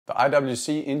The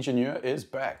IWC Ingenieur is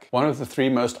back. One of the three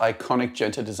most iconic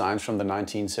Genta designs from the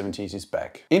 1970s is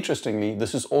back. Interestingly,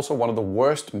 this is also one of the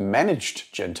worst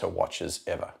managed Genta watches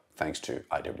ever, thanks to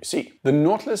IWC. The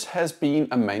Nautilus has been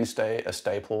a mainstay, a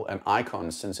staple, an icon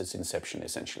since its inception,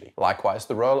 essentially. Likewise,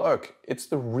 the Royal Oak. It's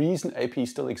the reason AP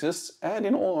still exists, and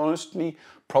in all honesty,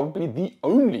 probably the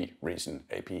only reason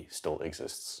AP still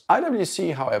exists.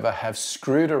 IWC, however, have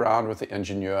screwed around with the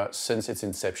Ingenieur since its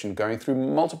inception, going through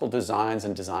multiple designs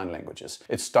and design languages.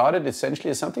 It started essentially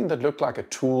as something that looked like a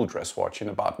tool dress watch in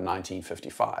about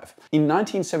 1955. In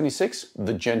 1976,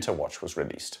 the Genta watch was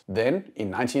released. Then, in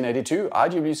 1982,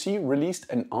 IWC released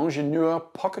an Ingenieur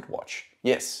pocket watch.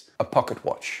 Yes, a pocket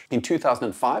watch. In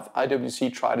 2005,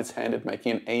 IWC tried its hand at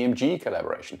making an AMG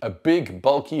collaboration, a big,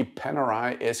 bulky,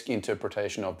 Panerai-esque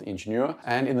interpretation of the Ingenieur,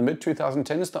 and in the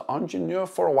mid-2010s, the Ingenieur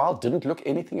for a while didn't look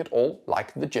anything at all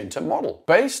like the Genta model.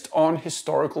 Based on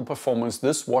historical performance,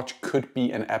 this watch could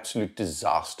be an absolute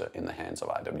disaster in the hands of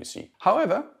IWC.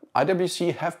 However,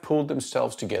 IWC have pulled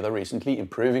themselves together recently,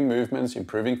 improving movements,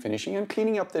 improving finishing, and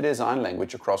cleaning up their design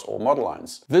language across all model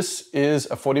lines. This is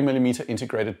a 40mm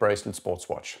integrated bracelet sports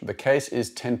watch. The case is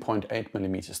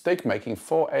 10.8mm thick, making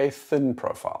for a thin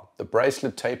profile. The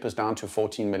bracelet tapers down to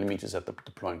 14mm at the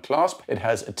deploying clasp. It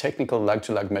has a technical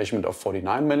lug-to-lug measurement of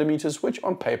 49mm, which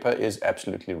on paper is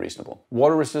absolutely reasonable.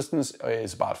 Water resistance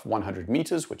is about 100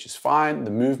 meters, which is fine.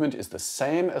 The movement is the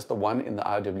same as the one in the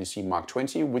IWC Mark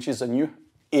 20, which is a new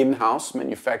in-house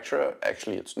manufacturer.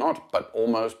 Actually, it's not, but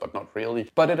almost, but not really.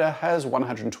 But it has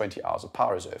 120 hours of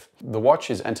power reserve. The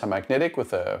watch is anti-magnetic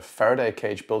with a Faraday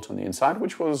cage built on the inside,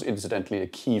 which was incidentally a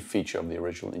key feature of the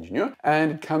original Ingenieur.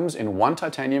 And it comes in one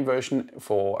titanium version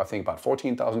for, I think, about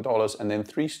 $14,000, and then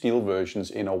three steel versions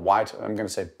in a white, I'm going to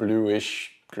say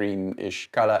bluish,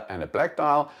 greenish color, and a black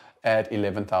dial at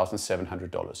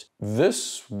 $11,700.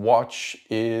 This watch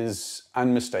is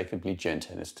unmistakably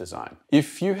Genta in its design.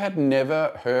 If you had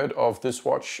never heard of this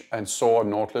watch and saw a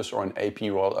Nautilus or an AP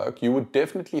Royal Oak, you would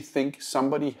definitely think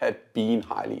somebody had been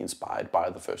highly inspired by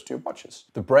the first two watches.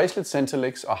 The bracelet center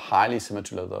links are highly similar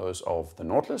to those of the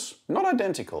Nautilus, not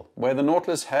identical. Where the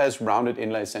Nautilus has rounded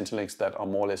inlay center links that are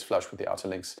more or less flush with the outer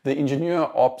links, the Ingenieur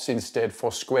opts instead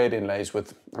for squared inlays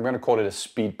with, I'm going to call it a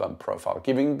speed bump profile,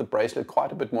 giving the bracelet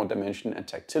quite a bit more dimension and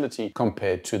tactility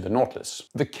compared to the Nautilus.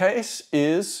 The case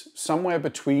is somewhere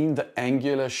between the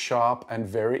angular, sharp, and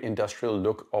very industrial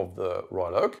look of the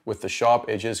Royal Oak, with the sharp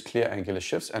edges, clear angular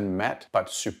shifts, and matte but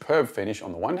superb finish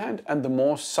on the one hand, and the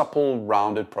more supple,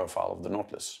 rounded profile of the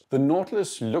Nautilus. The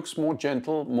Nautilus looks more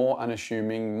gentle, more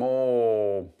unassuming,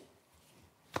 more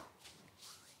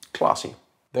classy.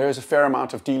 There is a fair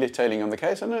amount of detailing on the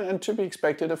case and to be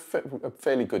expected a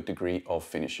fairly good degree of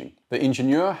finishing. The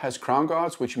Ingenieur has crown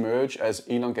guards which emerge as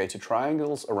elongated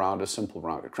triangles around a simple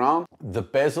rounded crown. The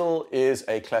bezel is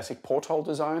a classic porthole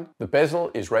design. The bezel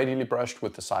is radially brushed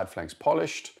with the side flanks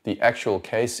polished. The actual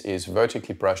case is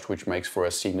vertically brushed, which makes for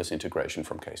a seamless integration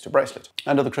from case to bracelet.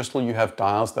 Under the crystal you have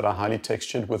dials that are highly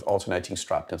textured with alternating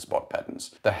striped and spot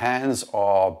patterns. The hands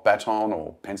are baton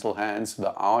or pencil hands.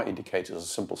 The hour indicators are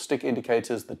simple stick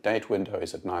indicators. The date window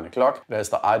is at 9 o'clock. There's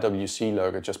the IWC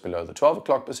logo just below the 12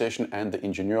 o'clock position and the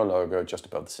Ingenieur logo just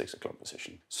above the 6 o'clock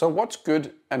position. So what's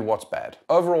good and what's bad?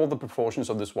 Overall, the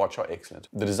proportions of this watch are excellent.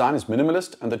 The design is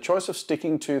minimalist and the choice of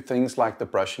sticking to things like the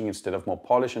brushing instead of more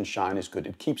polish and shine is good.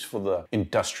 It keeps for the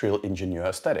industrial Ingenieur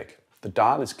aesthetic. The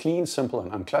dial is clean, simple,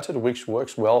 and uncluttered, which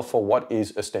works well for what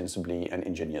is ostensibly an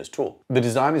Ingenieur's tool. The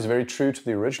design is very true to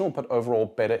the original, but overall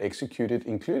better executed,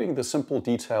 including the simple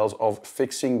details of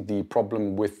fixing the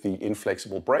problem with the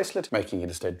inflexible bracelet, making it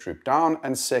instead droop down,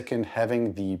 and second,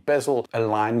 having the bezel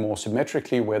align more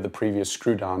symmetrically where the previous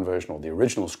screw-down version, or the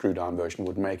original screw-down version,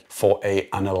 would make for a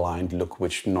unaligned look,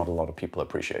 which not a lot of people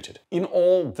appreciated. In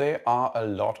all, there are a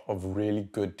lot of really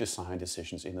good design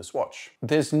decisions in this watch.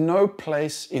 There's no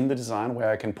place in the design where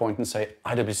I can point and say,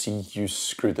 IWC, you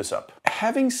screwed this up.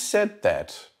 Having said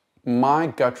that, my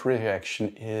gut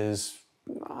reaction is,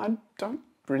 I don't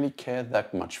really care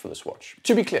that much for this watch.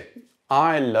 To be clear,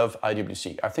 I love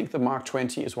IWC. I think the Mark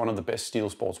 20 is one of the best steel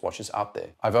sports watches out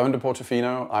there. I've owned a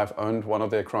Portofino, I've owned one of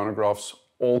their chronographs,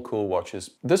 all cool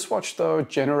watches. This watch though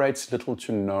generates little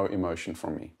to no emotion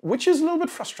from me, which is a little bit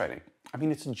frustrating. I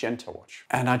mean, it's a Genta watch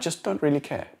and I just don't really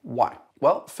care. Why?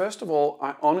 Well, first of all,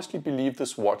 I honestly believe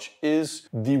this watch is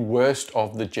the worst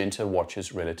of the Genta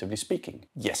watches, relatively speaking.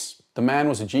 Yes, the man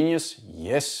was a genius.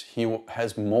 Yes, he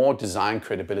has more design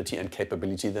credibility and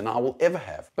capability than I will ever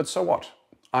have. But so what?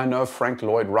 I know Frank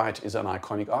Lloyd Wright is an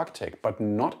iconic architect, but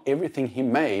not everything he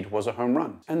made was a home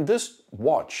run. And this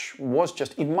watch was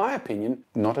just, in my opinion,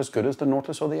 not as good as the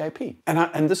Nautilus or the AP.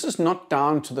 And this is not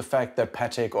down to the fact that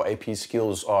Patek or AP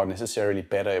skills are necessarily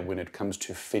better when it comes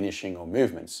to finishing or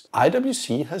movements.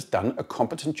 IWC has done a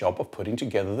competent job of putting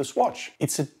together this watch.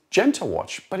 It's a Genta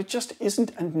watch, but it just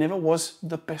isn't and never was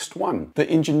the best one.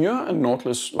 The Ingenieur and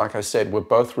Nautilus, like I said, were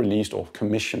both released or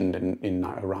commissioned in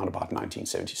around about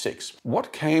 1976.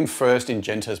 What came first in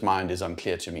Genta's mind is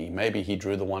unclear to me. Maybe he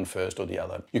drew the one first or the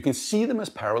other. You can see them as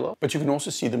parallel, but you can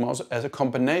also see them as a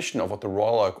combination of what the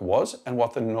Royal Oak was and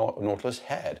what the Nautilus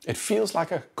had. It feels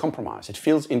like a compromise. It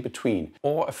feels in between,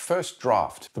 or a first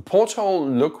draft. The porthole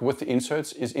look with the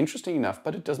inserts is interesting enough,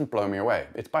 but it doesn't blow me away.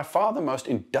 It's by far the most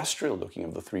industrial looking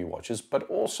of the three watches, but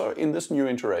also in this new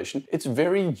iteration, it's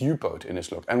very U-boat in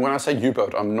its look. And when I say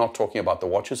U-boat, I'm not talking about the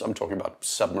watches, I'm talking about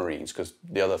submarines, because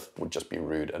the other would just be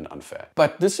rude and unfair.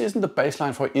 But this isn't the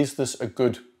baseline for, is this a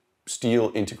good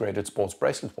steel integrated sports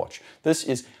bracelet watch? This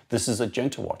is a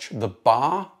Genta watch. The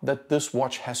bar that this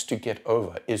watch has to get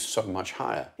over is so much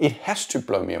higher. It has to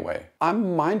blow me away.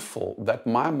 I'm mindful that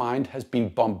my mind has been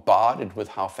bombarded with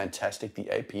how fantastic the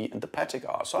AP and the Patek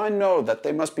are. So I know that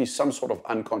there must be some sort of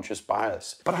unconscious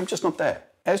bias, but I'm just not there.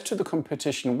 As to the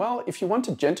competition, well, if you want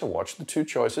a Genta watch, the two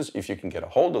choices, if you can get a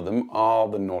hold of them, are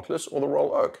the Nautilus or the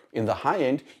Royal Oak. In the high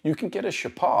end, you can get a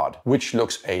Chapard, which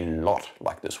looks a lot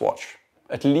like this watch.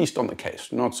 At least on the case,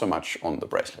 not so much on the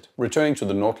bracelet. Returning to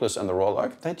the Nautilus and the Royal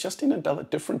Oak, they're just in a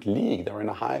different league. They're in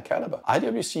a higher caliber.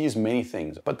 IWC is many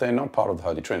things, but they're not part of the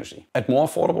Holy Trinity. At more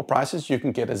affordable prices, you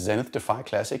can get a Zenith Defy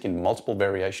Classic in multiple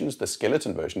variations, the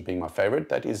skeleton version being my favorite.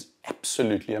 That is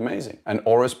absolutely amazing. An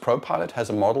Aorus Pro Pilot has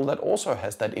a model that also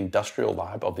has that industrial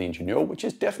vibe of the Ingenieur, which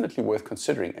is definitely worth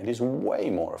considering and is way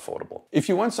more affordable. If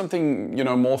you want something,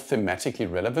 more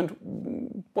thematically relevant,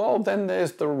 well, then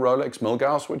there's the Rolex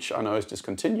Milgauss, which I know is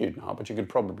discontinued now, but you could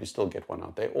probably still get one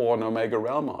out there, or an Omega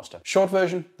Railmaster. Short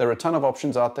version, there are a ton of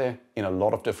options out there in a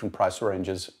lot of different price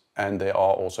ranges, and there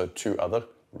are also two other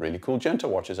really cool Genta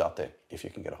watches out there, if you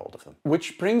can get a hold of them.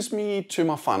 Which brings me to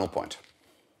my final point.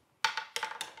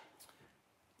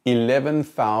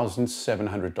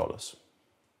 $11,700.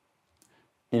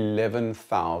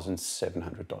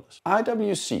 $11,700.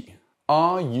 IWC.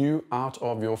 Are you out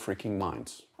of your freaking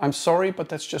minds? I'm sorry, but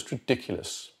that's just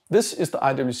ridiculous. This is the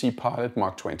IWC Pilot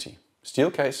Mark 20.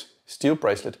 Steel case, steel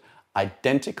bracelet,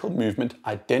 identical movement,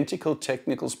 identical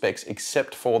technical specs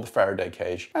except for the Faraday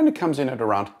cage, and it comes in at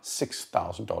around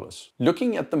 $6,000.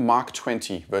 Looking at the Mark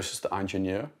 20 versus the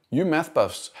Ingenieur, you math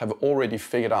buffs have already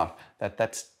figured out that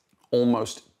that's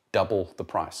almost double the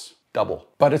price. Double.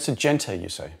 But it's a Genta, you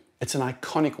say. It's an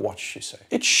iconic watch, you say.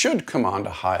 It should command a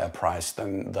higher price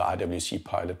than the IWC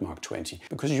Pilot Mark 20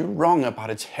 because you're wrong about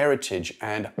its heritage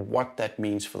and what that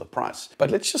means for the price.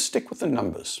 But let's just stick with the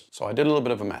numbers. So I did a little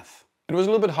bit of a math. It was a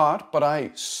little bit hard, but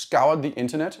I scoured the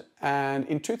internet, and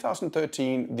in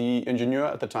 2013, the Ingenieur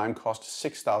at the time cost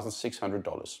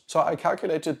 $6,600. So I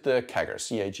calculated the CAGR,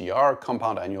 C-A-G-R,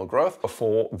 compound annual growth,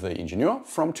 for the Ingenieur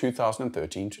from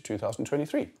 2013 to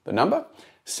 2023. The number?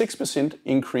 6%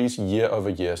 increase year over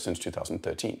year since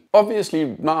 2013.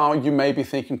 Obviously, now you may be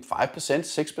thinking 5%,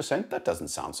 6%, that doesn't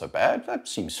sound so bad. That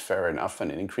seems fair enough, and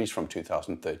an increase from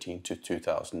 2013 to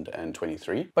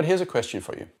 2023. But here's a question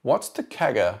for you. What's the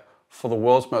CAGR for the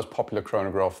world's most popular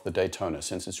chronograph, the Daytona,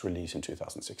 since its release in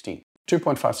 2016?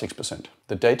 2.56%.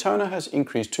 The Daytona has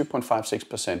increased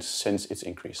 2.56% since its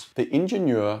increase. The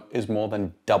Ingenieur is more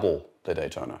than double the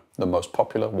Daytona, the most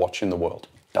popular watch in the world.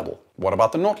 Double. What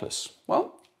about the Nautilus?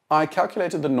 Well, I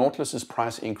calculated the Nautilus's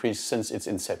price increase since its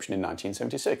inception in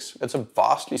 1976. It's a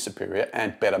vastly superior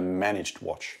and better managed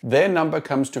watch. Their number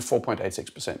comes to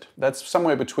 4.86%. That's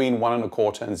somewhere between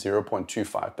 1.25% and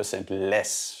 0.25%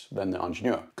 less than the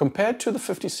Ingenieur. Compared to the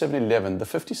 5711, the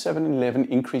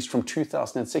 5711 increased from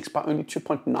 2006 by only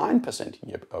 2.9%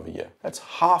 year over year. That's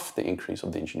half the increase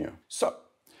of the Ingenieur. So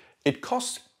it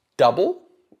costs double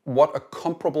what a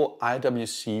comparable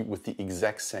IWC with the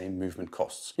exact same movement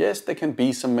costs. Yes, there can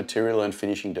be some material and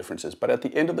finishing differences, but at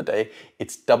the end of the day,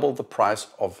 it's double the price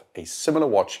of a similar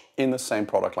watch in the same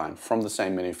product line from the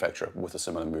same manufacturer with a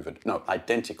similar movement. No,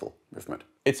 identical movement.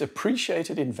 It's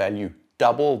appreciated in value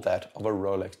double that of a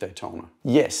Rolex Daytona.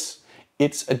 Yes,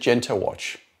 it's a Genta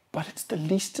watch. but it's the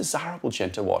least desirable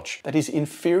Genta watch that is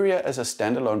inferior as a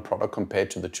standalone product compared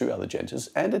to the two other Gentas,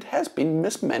 and it has been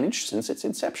mismanaged since its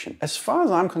inception. As far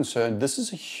as I'm concerned, this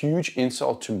is a huge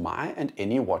insult to my and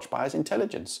any watch buyer's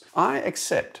intelligence. I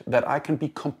accept that I can be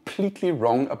completely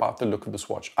wrong about the look of this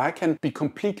watch. I can be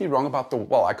completely wrong about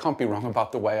I can't be wrong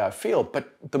about the way I feel,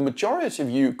 but the majority of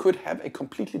you could have a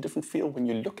completely different feel when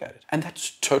you look at it, and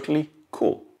that's totally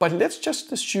cool. But let's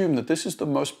just assume that this is the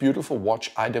most beautiful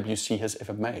watch IWC has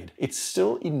ever made. It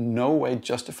still in no way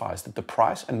justifies that the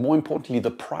price, and more importantly the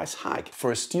price hike,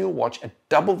 for a steel watch at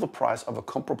double the price of a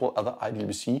comparable other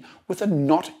IWC with a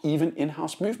not even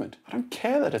in-house movement. I don't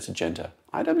care that it's a Genta.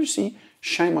 IWC,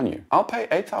 shame on you. I'll pay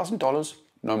 $8,000,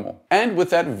 no more. And with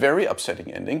that very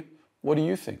upsetting ending, what do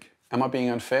you think? Am I being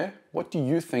unfair? What do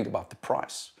you think about the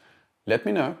price? Let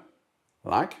me know.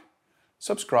 Like,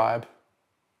 subscribe.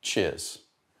 Cheers.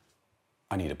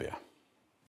 I need a beer.